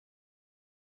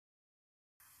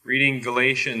Reading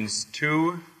Galatians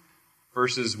 2,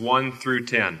 verses 1 through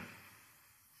 10.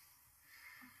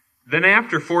 Then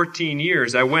after 14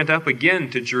 years I went up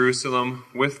again to Jerusalem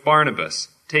with Barnabas,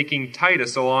 taking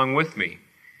Titus along with me.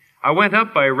 I went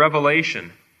up by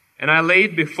revelation, and I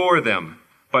laid before them,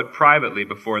 but privately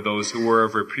before those who were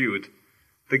of repute,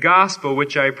 the gospel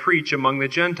which I preach among the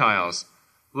Gentiles,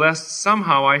 lest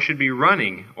somehow I should be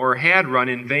running or had run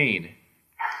in vain.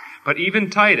 But even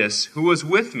Titus, who was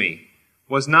with me,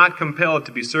 was not compelled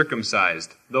to be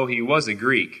circumcised, though he was a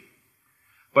Greek.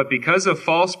 But because of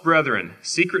false brethren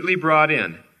secretly brought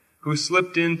in, who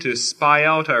slipped in to spy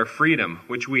out our freedom,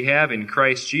 which we have in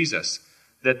Christ Jesus,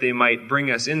 that they might bring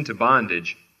us into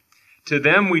bondage, to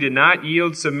them we did not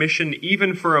yield submission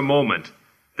even for a moment,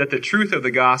 that the truth of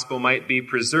the gospel might be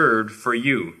preserved for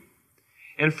you.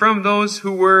 And from those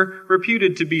who were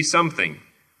reputed to be something,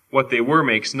 what they were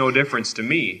makes no difference to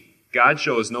me. God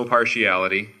shows no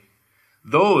partiality.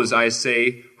 Those, I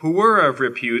say, who were of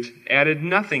repute added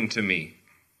nothing to me.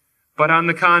 But on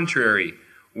the contrary,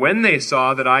 when they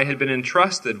saw that I had been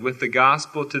entrusted with the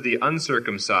gospel to the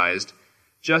uncircumcised,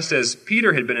 just as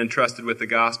Peter had been entrusted with the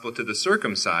gospel to the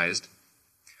circumcised,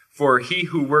 for he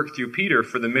who worked through Peter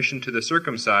for the mission to the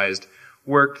circumcised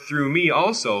worked through me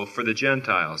also for the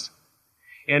Gentiles.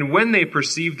 And when they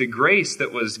perceived the grace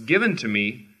that was given to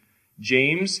me,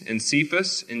 James and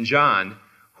Cephas and John,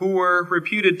 who were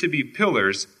reputed to be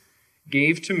pillars,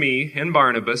 gave to me and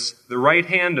Barnabas the right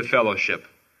hand of fellowship,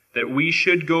 that we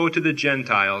should go to the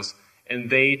Gentiles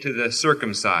and they to the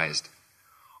circumcised.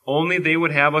 Only they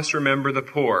would have us remember the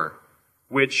poor,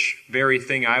 which very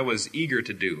thing I was eager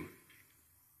to do.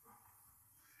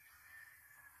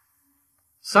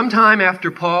 Sometime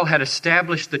after Paul had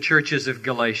established the churches of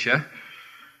Galatia,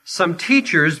 some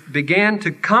teachers began to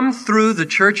come through the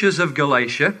churches of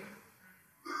Galatia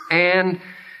and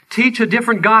teach a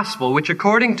different gospel, which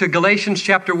according to Galatians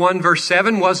chapter 1, verse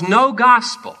 7, was no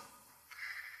gospel,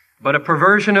 but a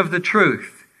perversion of the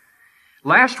truth.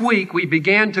 Last week, we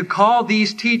began to call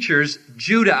these teachers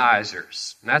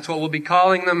Judaizers. And that's what we'll be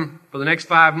calling them for the next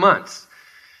 5 months,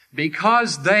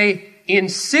 because they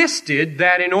insisted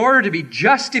that in order to be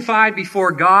justified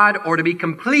before God or to be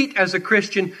complete as a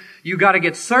Christian, you got to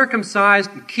get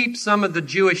circumcised and keep some of the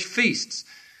Jewish feasts.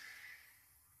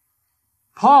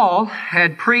 Paul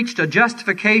had preached a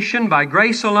justification by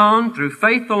grace alone, through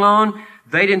faith alone.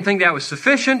 They didn't think that was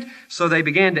sufficient, so they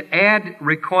began to add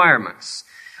requirements.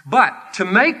 But to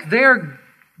make their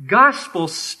gospel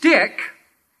stick,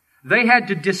 they had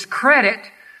to discredit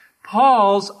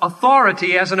Paul's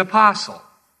authority as an apostle.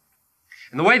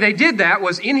 And the way they did that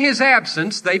was, in his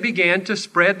absence, they began to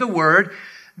spread the word.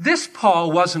 This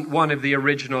Paul wasn't one of the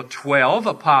original 12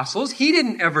 apostles. He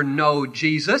didn't ever know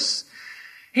Jesus.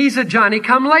 He's a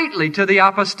Johnny-come-lately to the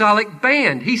apostolic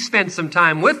band. He spent some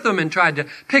time with them and tried to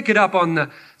pick it up on the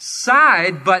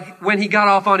side, but when he got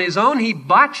off on his own, he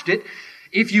botched it.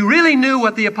 If you really knew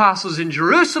what the apostles in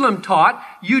Jerusalem taught,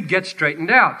 you'd get straightened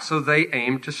out. So they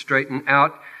aimed to straighten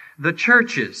out the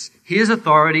churches. His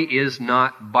authority is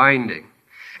not binding.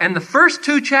 And the first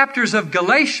 2 chapters of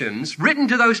Galatians, written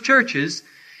to those churches,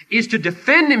 is to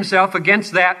defend himself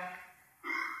against that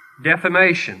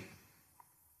defamation.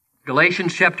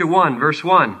 Galatians chapter 1, verse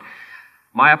 1.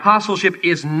 My apostleship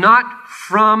is not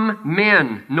from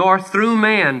men, nor through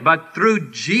man, but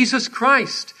through Jesus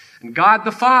Christ and God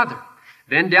the Father.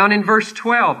 Then down in verse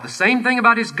 12, the same thing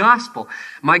about his gospel.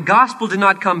 My gospel did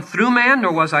not come through man,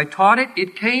 nor was I taught it.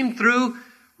 It came through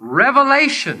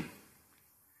revelation.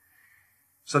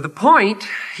 So the point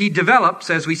he develops,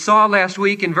 as we saw last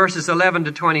week in verses 11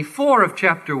 to 24 of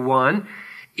chapter 1,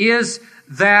 is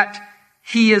that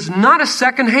he is not a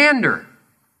second-hander.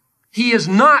 He is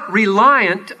not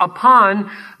reliant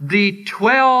upon the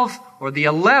 12 or the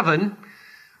 11,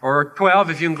 or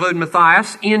 12 if you include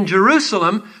Matthias, in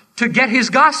Jerusalem to get his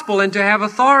gospel and to have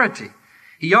authority.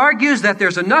 He argues that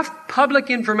there's enough public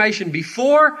information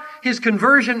before his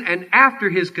conversion and after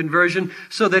his conversion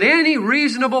so that any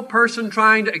reasonable person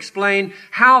trying to explain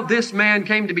how this man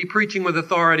came to be preaching with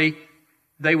authority,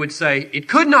 they would say it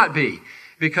could not be,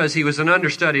 because he was an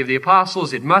understudy of the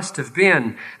apostles. It must have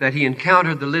been that he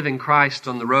encountered the living Christ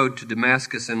on the road to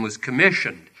Damascus and was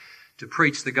commissioned to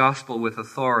preach the gospel with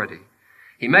authority.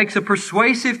 He makes a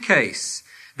persuasive case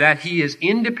that he is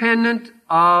independent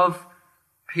of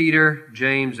Peter,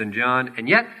 James, and John, and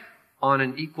yet on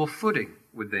an equal footing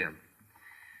with them.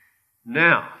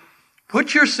 Now,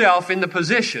 put yourself in the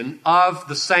position of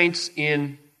the saints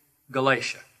in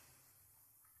Galatia.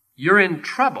 You're in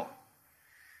trouble.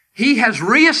 He has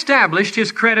reestablished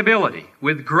his credibility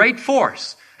with great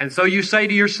force. And so you say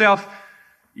to yourself,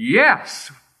 yes,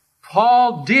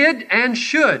 Paul did and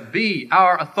should be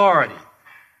our authority.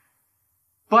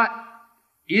 But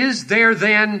is there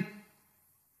then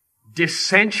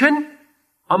dissension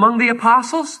among the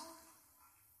apostles?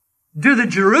 Do the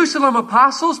Jerusalem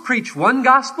apostles preach one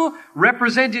gospel,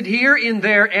 represented here in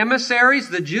their emissaries,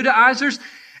 the Judaizers,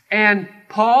 and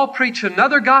Paul preach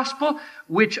another gospel,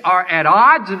 which are at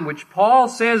odds and which Paul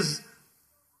says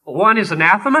one is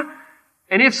anathema?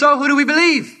 And if so, who do we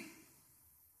believe?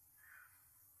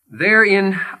 They're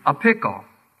in a pickle.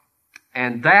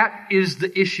 And that is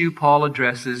the issue Paul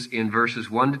addresses in verses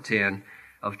 1 to 10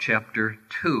 of chapter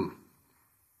 2.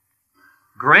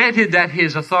 Granted that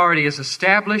his authority is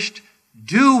established,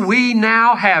 do we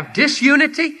now have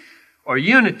disunity or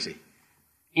unity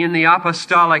in the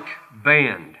apostolic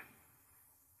band?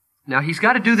 Now, he's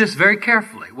got to do this very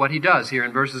carefully, what he does here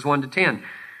in verses 1 to 10.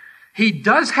 He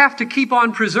does have to keep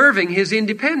on preserving his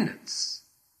independence.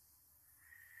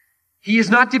 He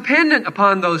is not dependent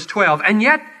upon those 12, and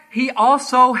yet he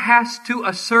also has to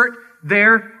assert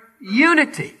their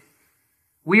unity.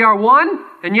 We are one,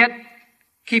 and yet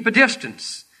keep a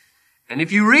distance. And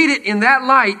if you read it in that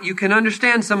light, you can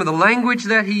understand some of the language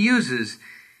that he uses,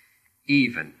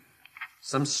 even.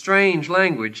 Some strange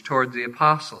language toward the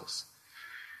apostles.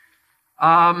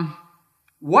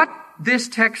 What this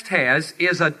text has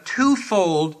is a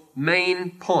twofold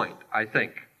main point, I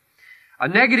think. A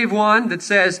negative one that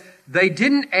says, they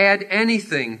didn't add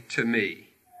anything to me.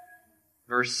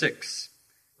 Verse 6.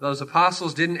 Those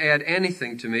apostles didn't add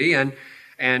anything to me.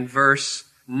 And verse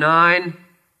 9,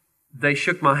 they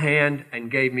shook my hand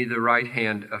and gave me the right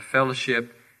hand of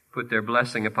fellowship, put their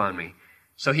blessing upon me.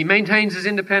 So he maintains his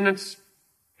independence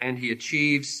and he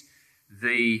achieves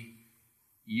the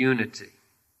unity.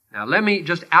 Now let me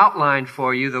just outline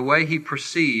for you the way he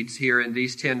proceeds here in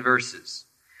these 10 verses.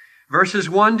 Verses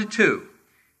 1 to 2.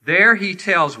 There he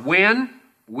tells when,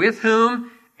 with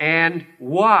whom, and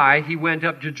why he went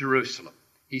up to Jerusalem.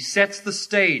 He sets the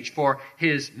stage for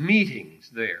his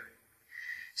meetings there.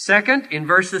 Second, in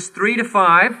verses 3 to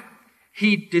 5,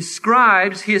 he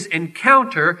describes his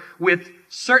encounter with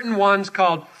certain ones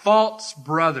called false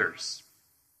brothers.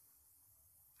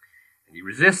 And he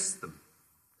resists them,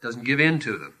 doesn't give in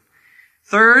to them.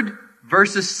 Third,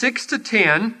 verses 6 to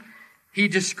 10, he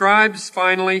describes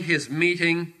finally his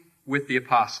meeting with the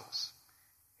apostles.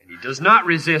 And he does not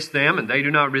resist them, and they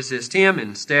do not resist him.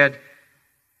 Instead,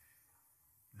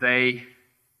 they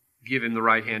give him the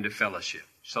right hand of fellowship.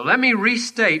 So let me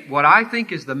restate what I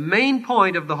think is the main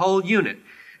point of the whole unit.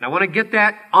 And I want to get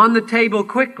that on the table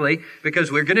quickly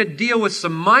because we're going to deal with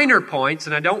some minor points,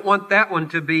 and I don't want that one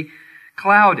to be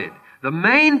clouded. The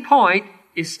main point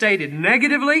is stated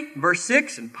negatively, verse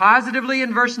 6, and positively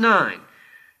in verse 9.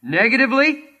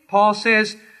 Negatively, Paul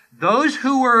says, those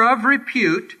who were of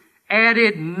repute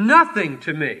added nothing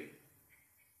to me.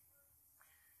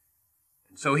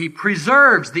 And so he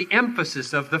preserves the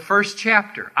emphasis of the first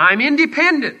chapter. I'm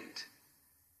independent.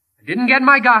 I didn't get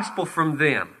my gospel from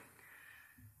them.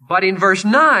 But in verse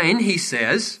 9, he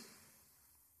says,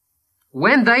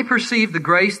 when they perceived the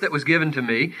grace that was given to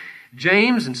me,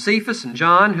 James and Cephas and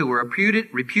John, who were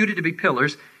reputed to be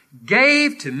pillars,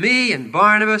 gave to me and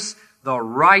Barnabas the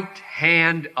right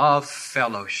hand of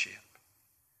fellowship,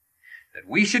 that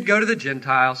we should go to the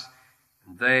Gentiles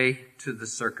and they to the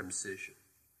circumcision.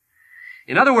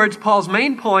 In other words, Paul's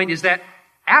main point is that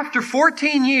after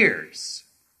 14 years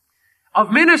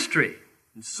of ministry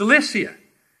in Cilicia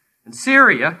and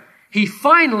Syria, he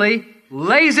finally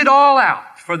lays it all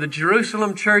out for the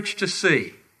Jerusalem church to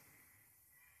see.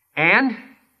 And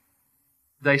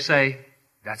they say,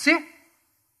 that's it.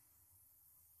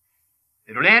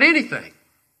 They don't add anything.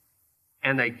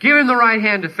 And they give him the right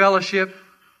hand of fellowship.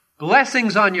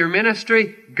 Blessings on your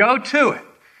ministry. Go to it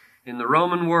in the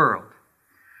Roman world.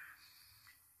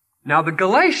 Now the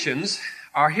Galatians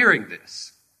are hearing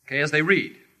this, okay, as they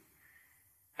read.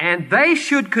 And they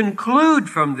should conclude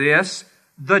from this,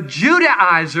 the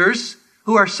Judaizers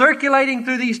who are circulating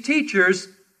through these teachers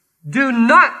do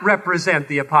not represent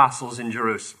the apostles in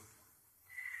Jerusalem.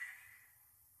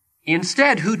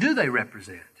 Instead, who do they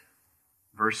represent?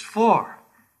 Verse 4.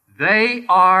 They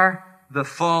are the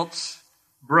false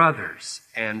brothers.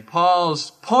 And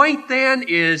Paul's point then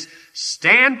is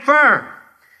stand firm.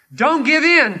 Don't give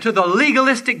in to the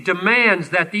legalistic demands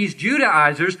that these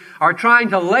Judaizers are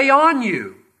trying to lay on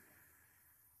you.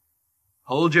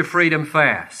 Hold your freedom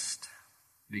fast,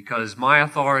 because my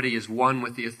authority is one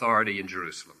with the authority in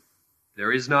Jerusalem.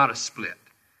 There is not a split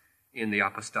in the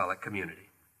apostolic community.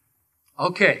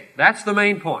 Okay, that's the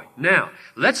main point. Now,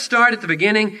 let's start at the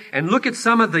beginning and look at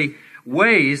some of the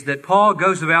ways that Paul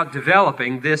goes about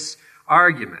developing this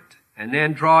argument. and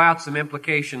then draw out some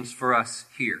implications for us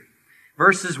here.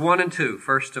 Verses 1 and 2,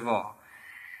 first of all.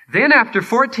 Then after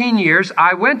 14 years,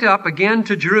 I went up again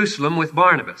to Jerusalem with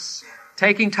Barnabas,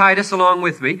 taking Titus along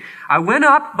with me. I went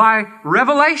up by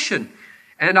revelation,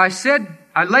 and I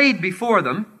laid before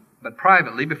them, but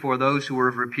privately before those who were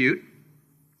of repute,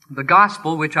 the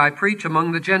gospel which I preach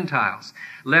among the Gentiles,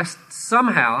 lest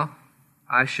somehow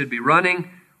I should be running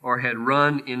or had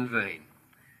run in vain.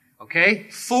 Okay?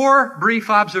 4 brief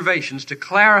observations to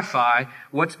clarify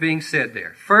what's being said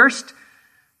there. First,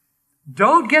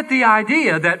 don't get the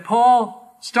idea that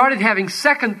Paul started having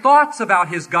second thoughts about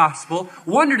his gospel,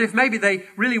 wondered if maybe they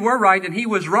really were right and he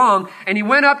was wrong, and he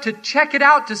went up to check it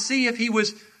out to see if he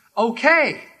was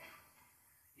okay.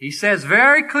 He says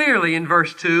very clearly in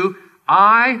verse 2,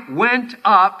 I went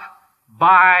up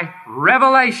by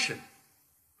revelation.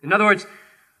 In other words,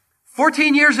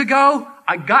 14 years ago,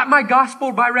 I got my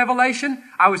gospel by revelation.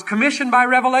 I was commissioned by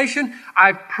revelation.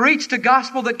 I preached a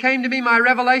gospel that came to me by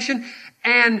revelation.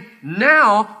 And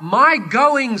now my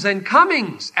goings and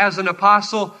comings as an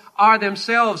apostle are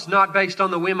themselves not based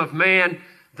on the whim of man.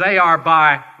 They are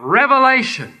by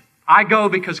revelation. I go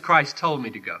because Christ told me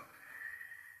to go.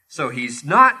 So he's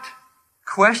not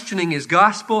questioning his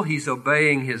gospel. He's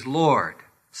obeying his Lord.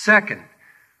 Second,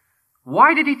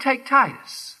 why did he take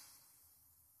Titus?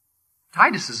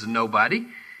 Titus is a nobody.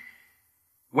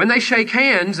 When they shake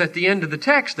hands at the end of the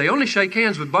text, they only shake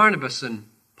hands with Barnabas and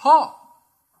Paul.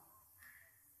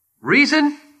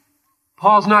 Reason?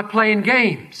 Paul's not playing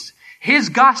games. His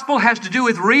gospel has to do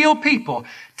with real people.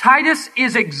 Titus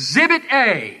is Exhibit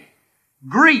A,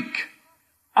 Greek,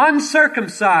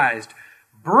 uncircumcised,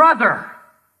 brother,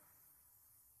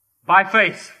 by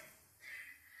faith.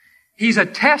 He's a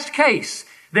test case.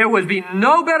 There would be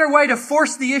no better way to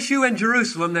force the issue in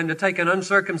Jerusalem than to take an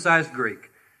uncircumcised Greek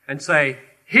and say,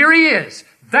 here he is.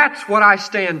 That's what I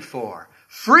stand for.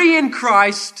 Free in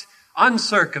Christ,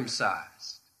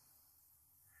 uncircumcised.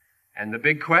 And the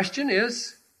big question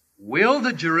is, will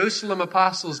the Jerusalem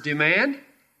apostles demand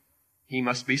he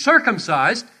must be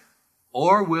circumcised,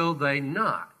 or will they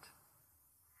not?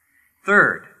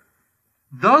 Third,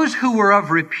 those who were of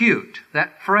repute,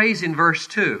 that phrase in verse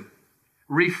 2,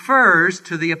 refers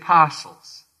to the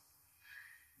apostles,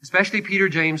 especially Peter,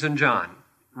 James, and John.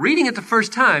 Reading it the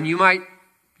first time, you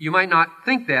might not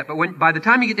think that, but by the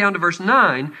time you get down to verse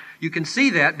 9, you can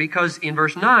see that because in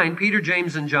verse 9, Peter,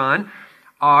 James, and John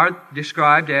are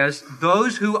described as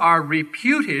those who are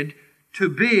reputed to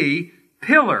be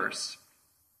pillars.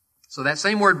 So that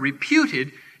same word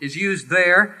reputed is used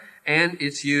there and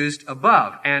it's used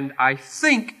above. And I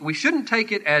think we shouldn't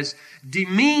take it as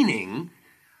demeaning.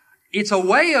 It's a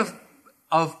way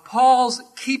of Paul's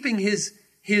keeping his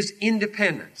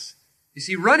independence. You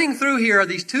see, running through here are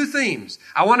these two themes.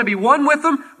 I want to be one with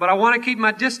them, but I want to keep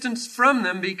my distance from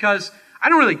them because I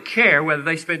don't really care whether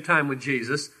they spent time with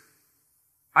Jesus.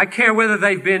 I care whether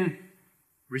they've been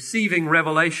receiving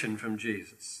revelation from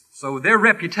Jesus. So their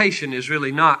reputation is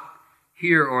really not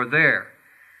here or there.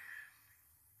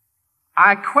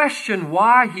 I question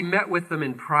why he met with them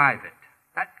in private.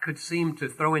 That could seem to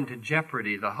throw into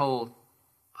jeopardy the whole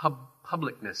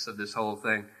publicness of this whole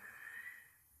thing.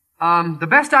 The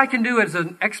best I can do as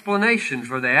an explanation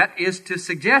for that is to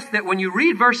suggest that when you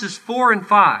read verses 4 and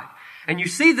 5, and you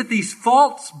see that these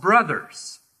false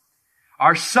brothers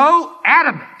are so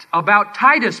adamant about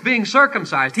Titus being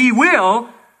circumcised, he will,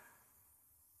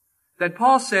 that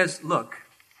Paul says, look,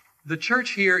 the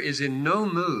church here is in no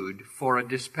mood for a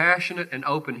dispassionate and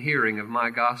open hearing of my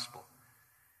gospel.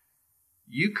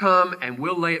 You come and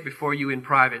we'll lay it before you in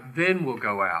private, then we'll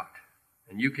go out.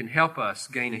 And you can help us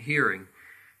gain a hearing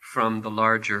from the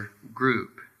larger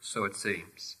group, so it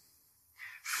seems.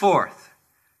 Fourth,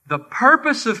 the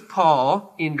purpose of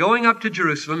Paul in going up to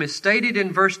Jerusalem is stated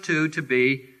in verse 2 to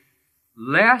be,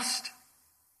 lest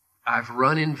I've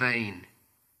run in vain.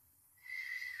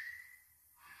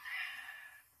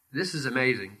 This is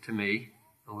amazing to me,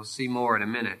 and we'll see more in a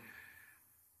minute.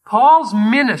 Paul's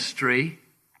ministry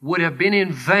would have been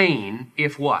in vain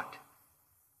if what?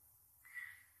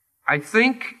 I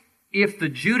think if the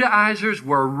Judaizers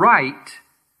were right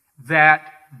that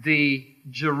the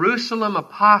Jerusalem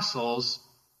apostles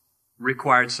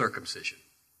required circumcision.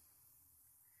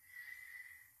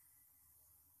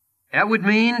 That would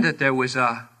mean that there was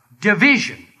a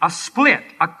division, a split,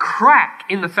 a crack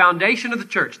in the foundation of the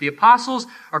church. The apostles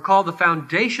are called the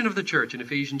foundation of the church in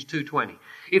Ephesians 2:20.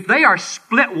 If they are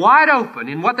split wide open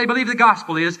in what they believe the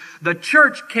gospel is, the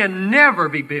church can never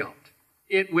be built.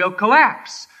 It will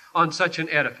collapse on such an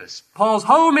edifice. Paul's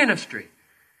whole ministry,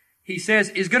 he says,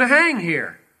 is going to hang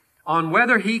here on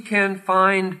whether he can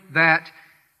find that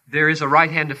there is a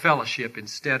right hand of fellowship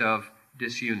instead of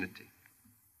disunity.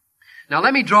 Now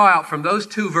let me draw out from those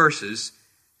two verses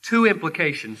two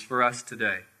implications for us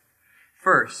today.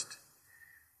 First,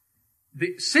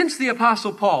 since the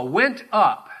Apostle Paul went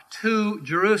up to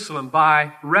Jerusalem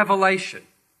by revelation,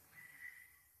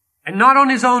 and not on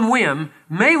his own whim,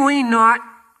 may we not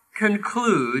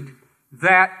conclude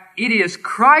that it is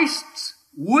Christ's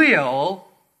will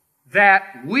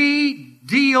that we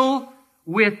deal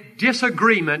with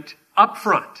disagreement up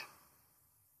front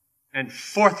and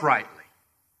forthrightly.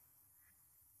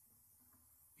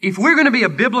 If we're going to be a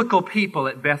biblical people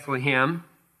at Bethlehem,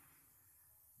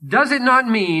 does it not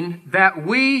mean that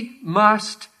we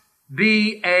must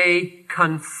be a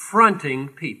confronting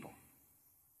people?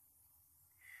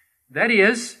 That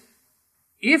is,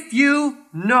 if you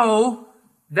know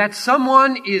that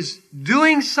someone is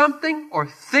doing something or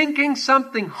thinking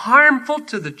something harmful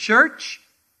to the church,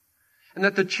 and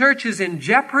that the church is in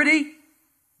jeopardy,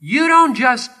 you don't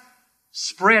just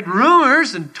spread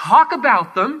rumors and talk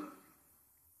about them.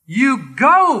 You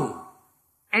go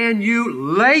and you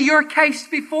lay your case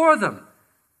before them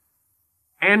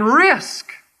and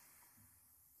risk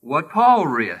what Paul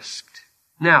risked.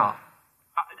 Now,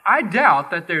 I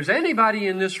doubt that there's anybody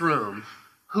in this room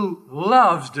who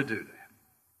loves to do that,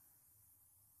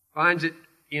 finds it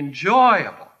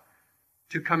enjoyable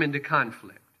to come into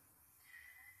conflict.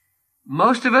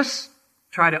 Most of us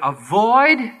try to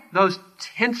avoid those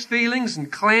tense feelings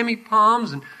and clammy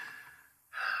palms and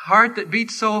heart that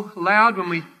beats so loud when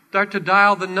we start to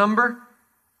dial the number.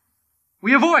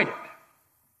 We avoid it.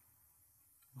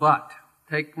 But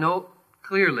take note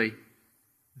clearly,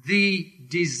 the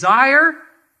desire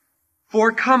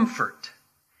for comfort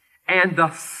and the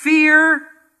fear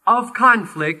of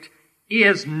conflict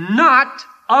is not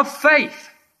of faith.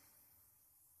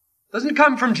 It doesn't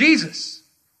come from Jesus.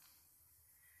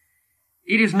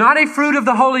 It is not a fruit of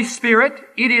the Holy Spirit.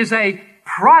 It is a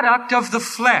product of the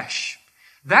flesh.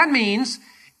 That means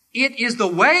it is the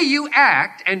way you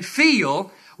act and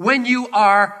feel when you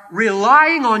are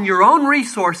relying on your own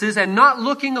resources and not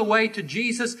looking away to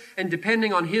Jesus and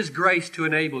depending on His grace to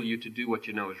enable you to do what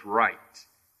you know is right.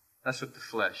 That's what the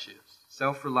flesh is.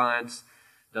 Self-reliance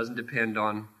doesn't depend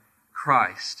on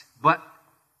Christ. But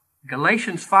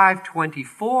Galatians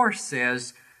 5:24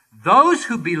 says, those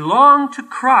who belong to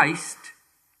Christ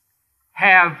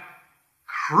have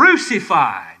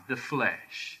crucified the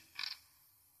flesh.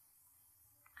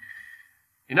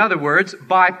 In other words,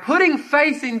 by putting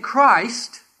faith in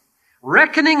Christ,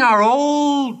 reckoning our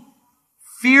old,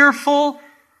 fearful,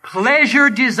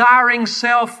 pleasure-desiring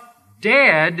self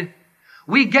dead,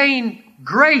 we gain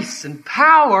grace and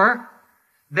power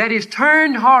that is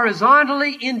turned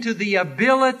horizontally into the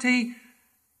ability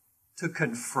to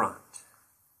confront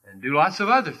and do lots of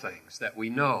other things that we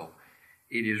know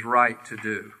it is right to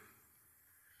do.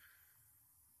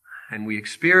 And we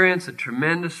experience a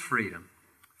tremendous freedom.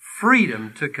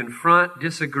 Freedom to confront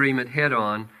disagreement head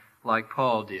on like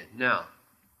Paul did. Now,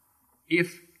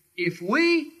 if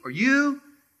we or you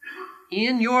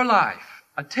in your life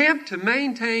attempt to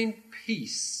maintain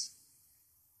peace,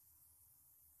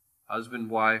 husband,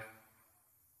 wife,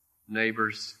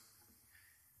 neighbors,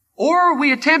 or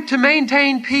we attempt to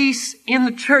maintain peace in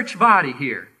the church body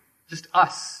here, just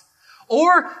us,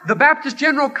 or the Baptist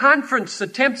General Conference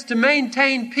attempts to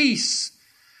maintain peace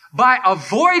by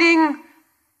avoiding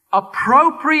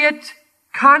appropriate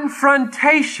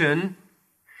confrontation,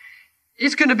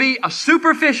 it's going to be a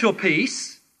superficial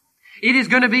peace. It is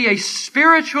going to be a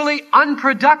spiritually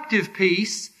unproductive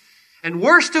peace. And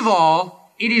worst of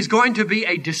all, it is going to be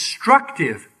a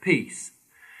destructive peace,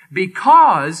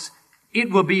 because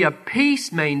it will be a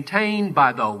peace maintained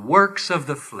by the works of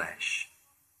the flesh.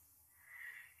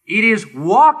 It is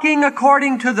walking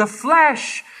according to the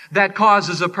flesh that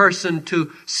causes a person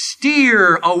to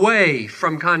steer away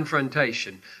from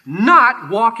confrontation, not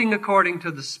walking according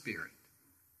to the Spirit.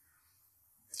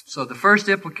 So the first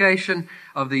implication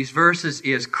of these verses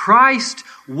is Christ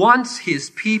wants His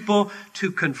people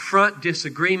to confront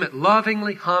disagreement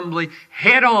lovingly, humbly,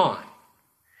 head on.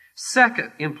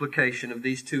 Second implication of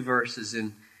these two verses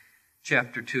in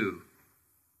chapter 2.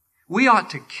 We ought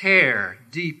to care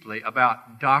deeply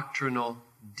about doctrinal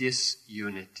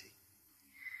disunity,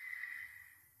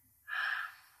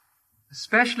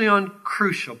 especially on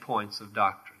crucial points of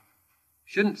doctrine.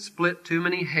 Shouldn't split too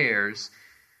many hairs,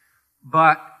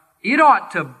 but it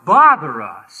ought to bother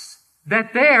us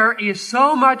that there is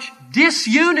so much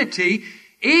disunity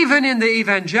even in the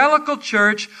evangelical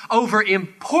church over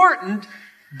important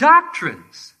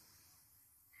doctrines.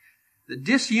 The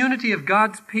disunity of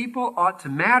God's people ought to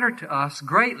matter to us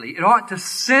greatly. It ought to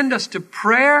send us to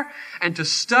prayer and to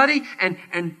study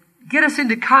and get us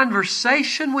into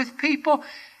conversation with people.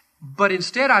 But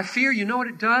instead, I fear, you know what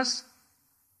it does?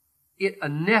 It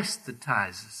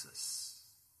anesthetizes us.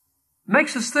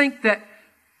 Makes us think that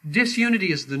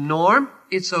disunity is the norm.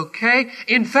 It's okay.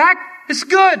 In fact, it's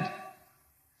good.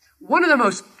 One of the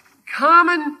most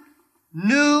common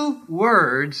new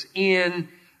words in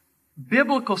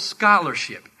biblical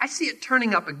scholarship, I see it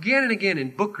turning up again and again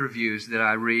in book reviews that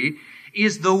I read,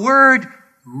 is the word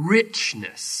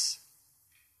richness.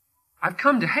 I've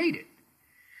come to hate it.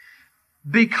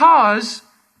 Because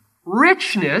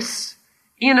richness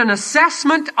in an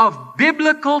assessment of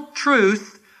biblical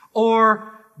truth or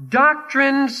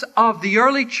doctrines of the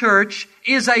early church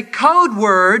is a code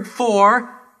word for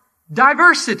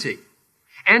diversity.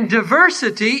 And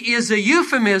diversity is a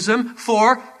euphemism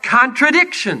for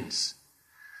contradictions.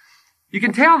 You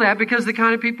can tell that because the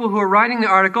kind of people who are writing the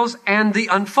articles and the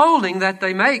unfolding that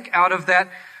they make out of that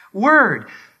word.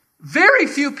 Very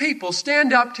few people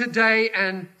stand up today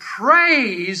and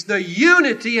praise the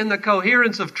unity and the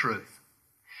coherence of truth.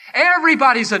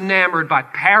 Everybody's enamored by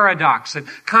paradox and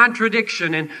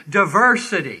contradiction and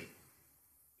diversity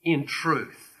in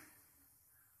truth.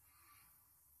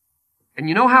 And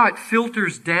you know how it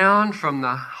filters down from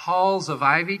the halls of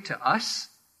ivy to us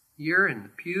here in the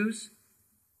pews?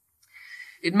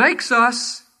 It makes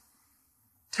us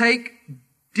take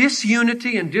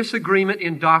disunity and disagreement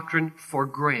in doctrine for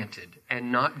granted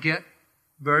and not get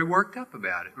very worked up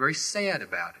about it, very sad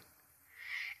about it.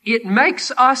 It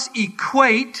makes us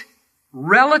equate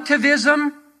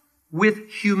relativism with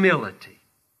humility.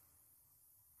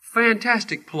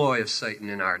 Fantastic ploy of Satan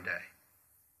in our day.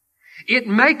 It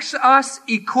makes us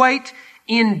equate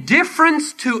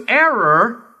indifference to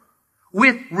error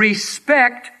with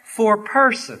respect for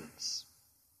persons.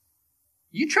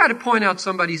 You try to point out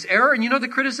somebody's error, and you know the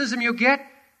criticism you'll get?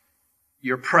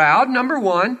 You're proud, number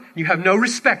one. You have no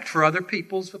respect for other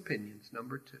people's opinions,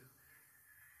 number two.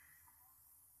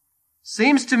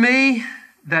 Seems to me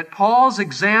that Paul's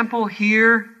example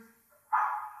here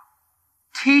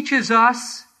teaches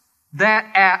us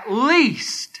that at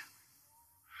least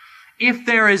if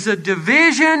there is a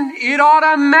division, it ought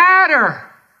to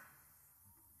matter.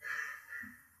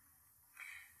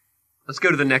 Let's go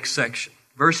to the next section,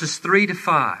 verses 3 to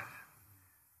 5.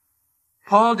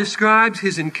 Paul describes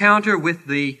his encounter with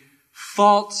the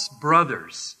false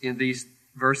brothers in these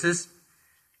verses.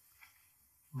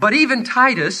 But even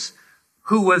Titus,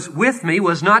 who was with me,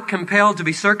 was not compelled to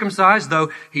be circumcised,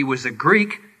 though he was a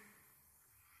Greek.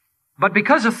 But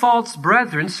because of false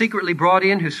brethren secretly brought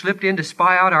in, who slipped in to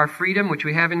spy out our freedom, which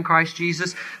we have in Christ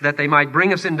Jesus, that they might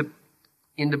bring us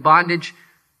into bondage,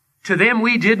 to them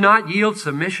we did not yield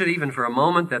submission even for a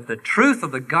moment, that the truth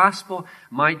of the gospel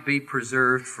might be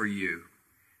preserved for you.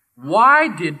 Why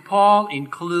did Paul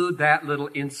include that little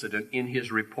incident in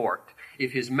his report,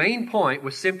 if his main point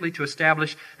was simply to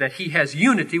establish that he has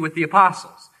unity with the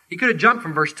apostles? He could have jumped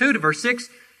from verse 2 to verse 6,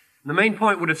 and the main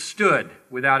point would have stood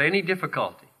without any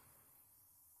difficulty.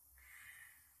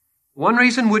 One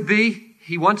reason would be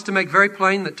he wants to make very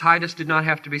plain that Titus did not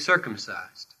have to be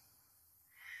circumcised.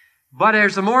 But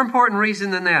there's a more important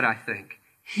reason than that, I think.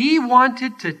 He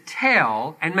wanted to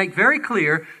tell and make very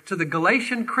clear to the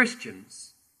Galatian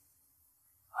Christians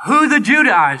who the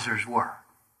Judaizers were.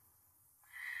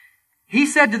 He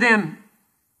said to them,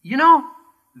 you know,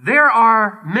 there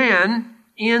are men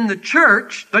in the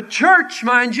church,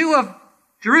 mind you, of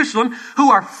Jerusalem,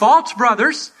 who are false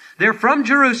brothers. They're from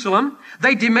Jerusalem.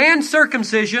 They demand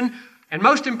circumcision. And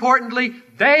most importantly,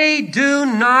 they do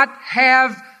not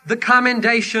have the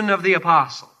commendation of the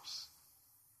apostles.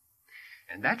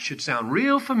 And that should sound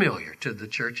real familiar to the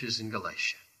churches in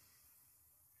Galatia.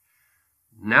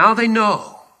 Now they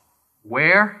know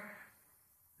where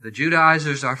the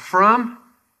Judaizers are from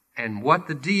and what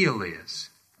the deal is.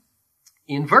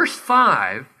 In verse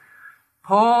 5,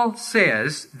 Paul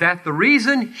says that the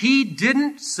reason he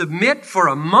didn't submit for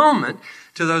a moment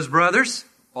to those brothers,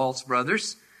 false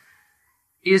brothers,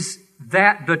 is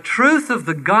that the truth of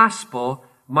the gospel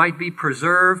might be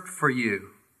preserved for you.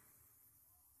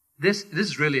 This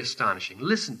is really astonishing.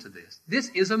 Listen to this. This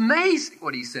is amazing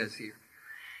what he says here.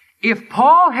 If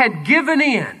Paul had given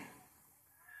in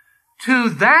to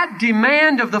that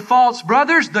demand of the false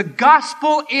brothers, the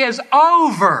gospel is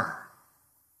over.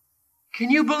 Can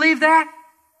you believe that?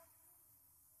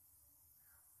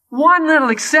 One little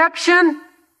exception,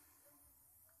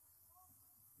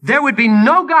 there would be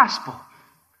no gospel,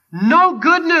 no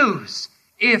good news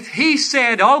if he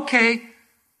said, okay,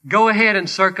 go ahead and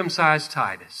circumcise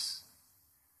Titus.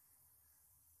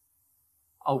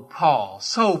 Oh, Paul,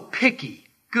 so picky,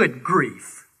 good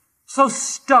grief, so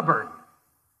stubborn,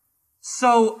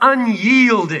 so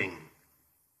unyielding.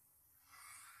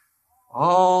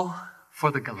 All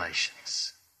for the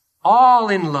Galatians. All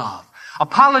in love.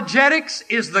 Apologetics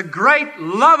is the great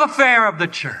love affair of the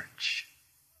church.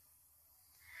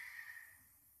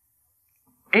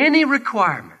 Any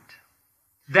requirement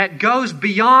that goes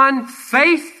beyond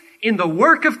faith in the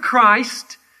work of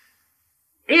Christ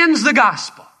ends the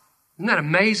gospel. Isn't that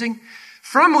amazing?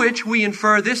 From which we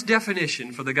infer this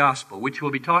definition for the gospel, which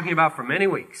we'll be talking about for many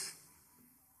weeks.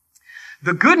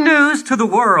 The good news to the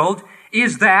world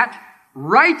is that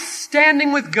right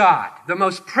standing with God, the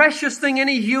most precious thing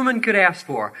any human could ask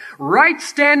for, right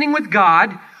standing with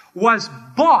God was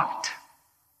bought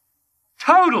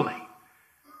totally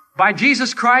by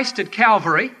Jesus Christ at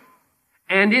Calvary,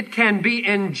 and it can be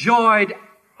enjoyed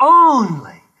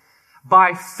only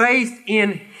by faith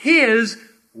in His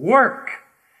work.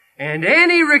 And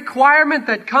any requirement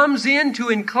that comes in to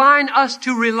incline us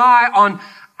to rely on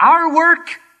our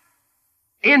work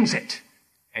ends it.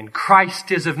 And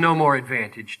Christ is of no more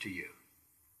advantage to you.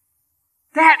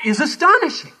 That is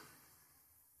astonishing.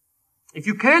 If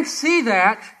you can't see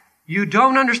that, you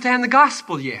don't understand the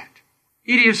gospel yet.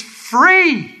 It is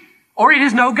free, or it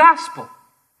is no gospel.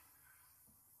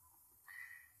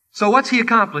 So what's he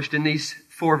accomplished in these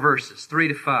 4 verses, 3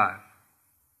 to 5?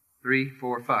 3,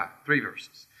 4, 5. 3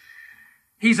 verses.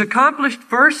 He's accomplished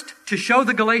first to show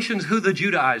the Galatians who the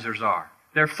Judaizers are.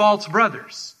 They're false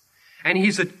brothers. And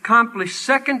he's accomplished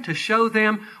second to show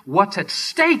them what's at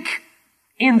stake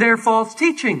in their false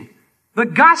teaching. The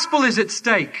gospel is at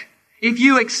stake. If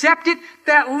you accept it,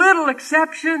 that little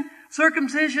exception,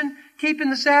 circumcision,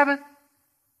 keeping the Sabbath,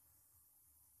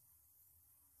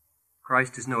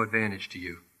 Christ is no advantage to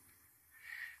you.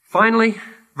 Finally,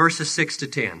 verses 6 to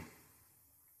 10.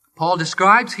 Paul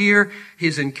describes here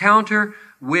his encounter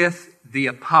with the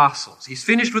apostles. He's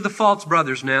finished with the false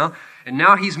brothers now, and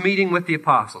now he's meeting with the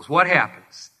apostles. What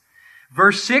happens?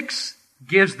 Verse 6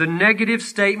 gives the negative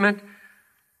statement,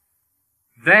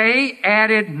 they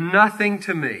added nothing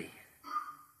to me.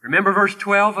 Remember verse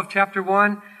 12 of chapter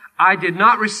 1? I did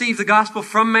not receive the gospel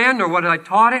from man, nor what I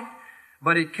taught it,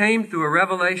 but it came through a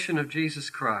revelation of Jesus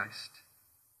Christ.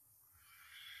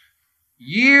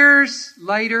 Years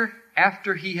later,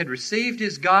 after he had received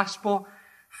his gospel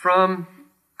from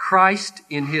Christ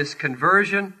in his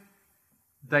conversion,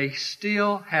 they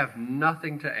still have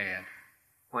nothing to add.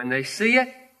 When they see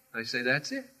it, they say,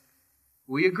 that's it.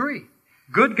 We agree.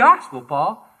 Good gospel,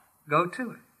 Paul. Go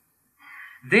to it.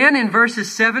 Then in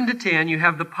verses 7 to 10, you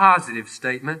have the positive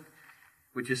statement,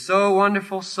 which is so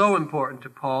wonderful, so important to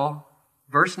Paul.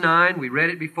 Verse 9, we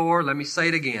read it before. Let me say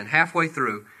it again, halfway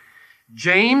through.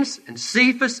 James and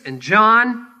Cephas and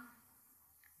John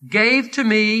gave to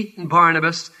me and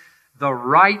Barnabas the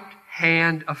right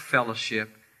hand of fellowship,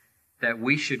 that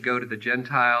we should go to the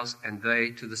Gentiles and they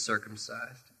to the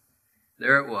circumcised.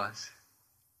 There it was.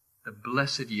 The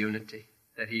blessed unity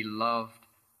that he loved.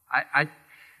 I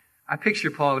picture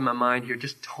Paul in my mind here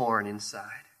just torn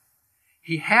inside.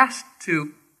 He has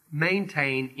to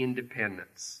maintain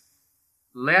independence,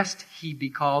 lest he be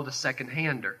called a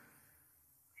second-hander.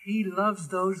 He loves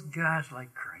those guys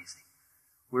like crazy.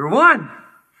 We're one.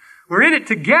 We're in it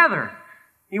together.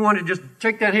 You want to just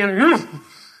take that hand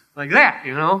like that,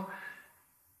 you know.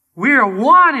 We are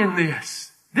one in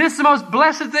this. This is the most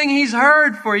blessed thing he's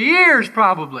heard for years,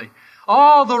 probably.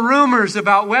 All the rumors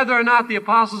about whether or not the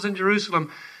apostles in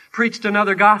Jerusalem preached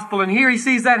another gospel. And here he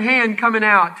sees that hand coming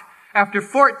out after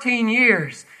 14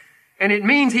 years. And it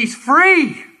means he's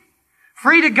free.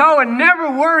 Free to go and never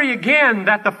worry again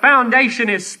that the foundation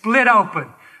is split open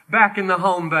back in the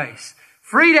home base.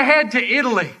 Free to head to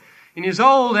Italy in his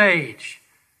old age.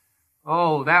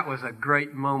 Oh, that was a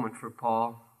great moment for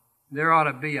Paul. There ought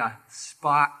to be a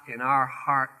spot in our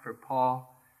heart for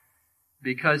Paul,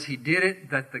 because he did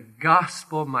it that the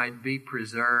gospel might be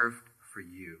preserved for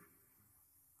you.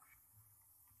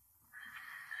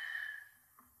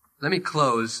 Let me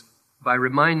close by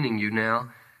reminding you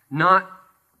now not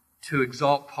to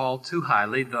exalt Paul too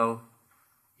highly, though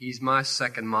he's my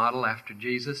second model after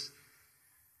Jesus.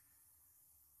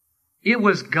 It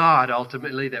was God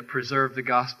ultimately that preserved the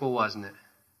gospel, wasn't it?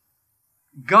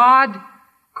 God,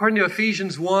 according to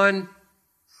Ephesians 1,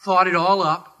 thought it all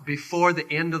up before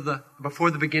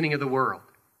the beginning of the world.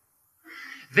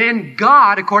 Then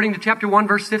God, according to chapter 1,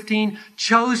 verse 15,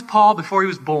 chose Paul before he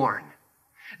was born.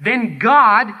 Then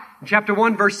God, in chapter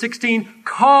 1, verse 16,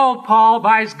 called Paul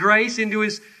by his grace into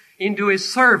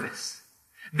his service.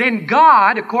 Then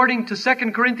God, according to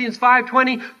 2 Corinthians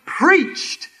 5:20,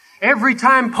 preached every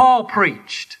time Paul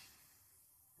preached.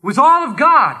 was all of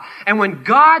God. And when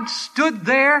God stood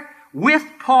there with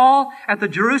Paul at the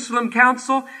Jerusalem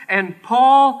council and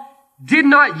Paul did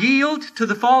not yield to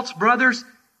the false brothers,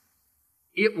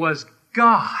 it was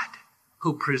God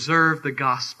who preserved the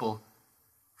gospel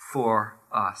for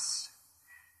us.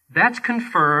 That's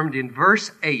confirmed in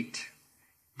verse 8.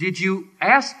 Did you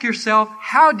ask yourself,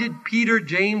 how did Peter,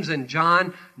 James, and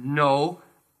John know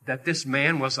that this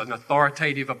man was an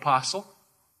authoritative apostle?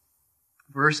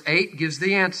 Verse 8 gives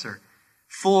the answer.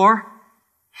 For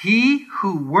he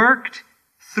who worked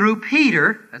through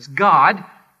Peter, that's God,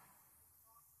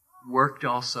 worked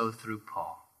also through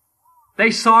Paul.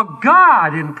 They saw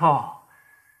God in Paul.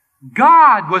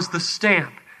 God was the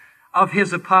stamp of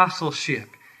his apostleship.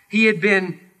 He had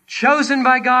been chosen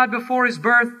by God before his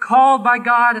birth, called by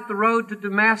God at the road to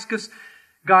Damascus.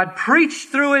 God preached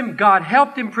through him. God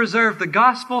helped him preserve the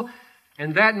gospel.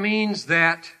 And that means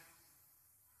that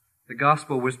the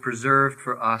gospel was preserved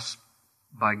for us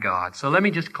by God. So let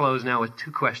me just close now with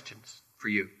two questions for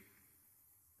you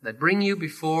that bring you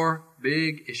before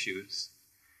big issues.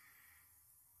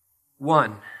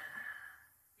 One,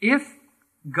 if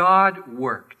God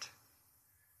worked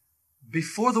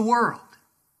before the world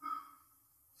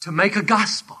to make a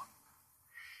gospel,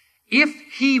 if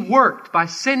He worked by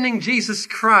sending Jesus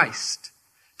Christ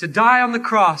to die on the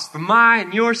cross for my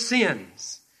and your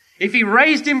sins, if He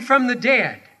raised Him from the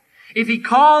dead, if He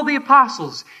called the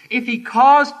apostles, if He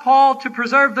caused Paul to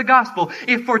preserve the gospel,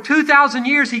 if for 2,000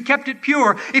 years He kept it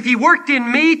pure, if He worked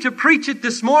in me to preach it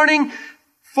this morning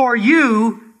for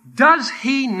you, does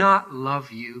He not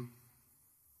love you?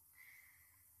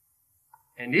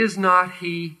 And is not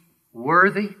He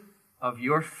worthy of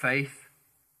your faith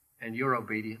and your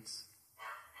obedience?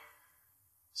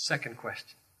 Second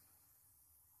question.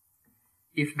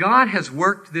 If God has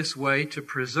worked this way to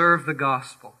preserve the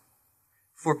gospel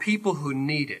for people who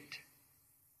need it,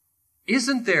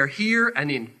 isn't there here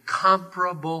an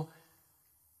incomparable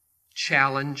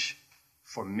challenge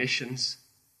for missions?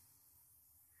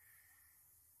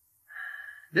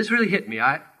 This really hit me.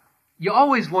 You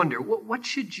always wonder, what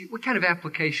kind of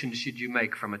application should you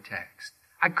make from a text?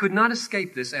 I could not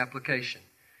escape this application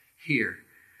here.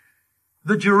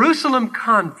 The Jerusalem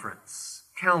Conference,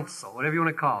 Council, whatever you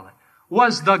want to call it,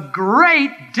 was the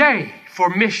great day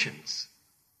for missions.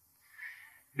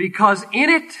 Because in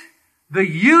it, the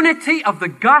unity of the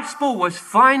gospel was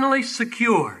finally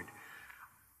secured.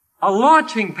 A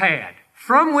launching pad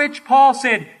from which Paul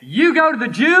said, you go to the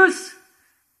Jews,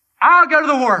 I'll go to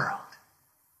the world.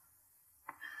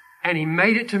 And he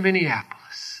made it to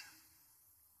Minneapolis.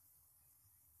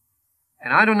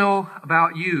 And I don't know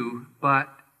about you, but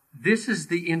this is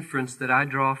the inference that I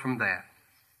draw from that.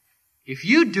 If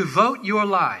you devote your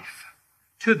life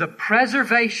to the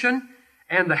preservation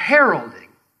and the heralding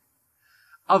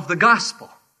of the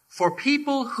gospel for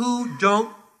people who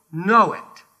don't know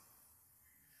it,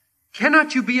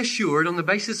 cannot you be assured on the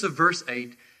basis of verse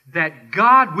 8 that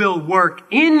God will work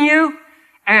in you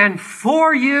and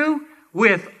for you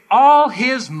with all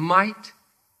His might?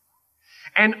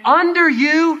 And under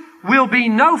you will be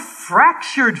no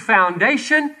fractured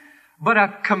foundation, but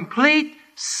a complete,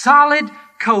 solid,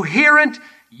 coherent,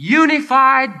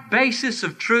 unified basis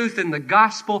of truth in the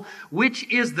gospel, which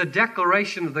is the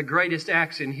declaration of the greatest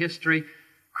acts in history.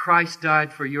 Christ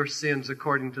died for your sins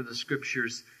according to the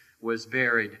Scriptures, was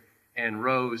buried, and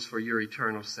rose for your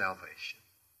eternal salvation.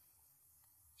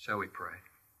 Shall we pray?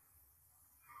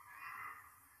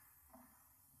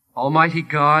 Almighty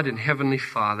God and Heavenly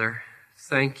Father,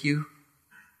 thank you.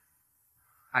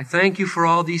 I thank you for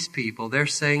all these people. They're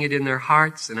saying it in their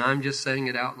hearts, and I'm just saying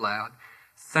it out loud.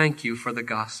 Thank you for the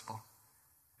gospel.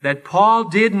 That Paul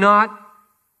did not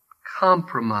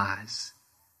compromise.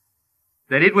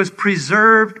 That it was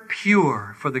preserved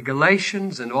pure for the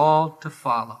Galatians and all to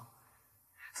follow.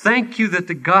 Thank you that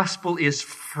the gospel is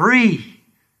free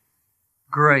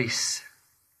grace.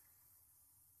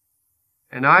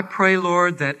 And I pray,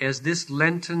 Lord, that as this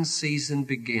Lenten season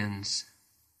begins,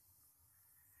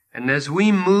 and as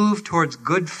we move towards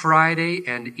Good Friday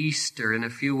and Easter in a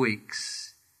few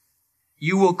weeks,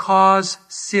 you will cause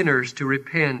sinners to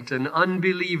repent and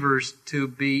unbelievers to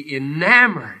be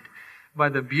enamored by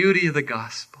the beauty of the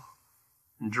gospel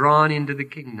and drawn into the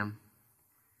kingdom.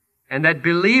 And that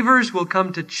believers will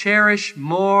come to cherish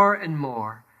more and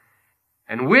more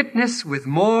and witness with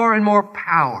more and more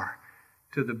power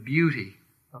to the beauty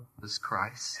of this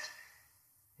Christ.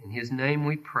 In His name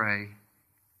we pray.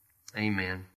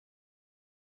 Amen.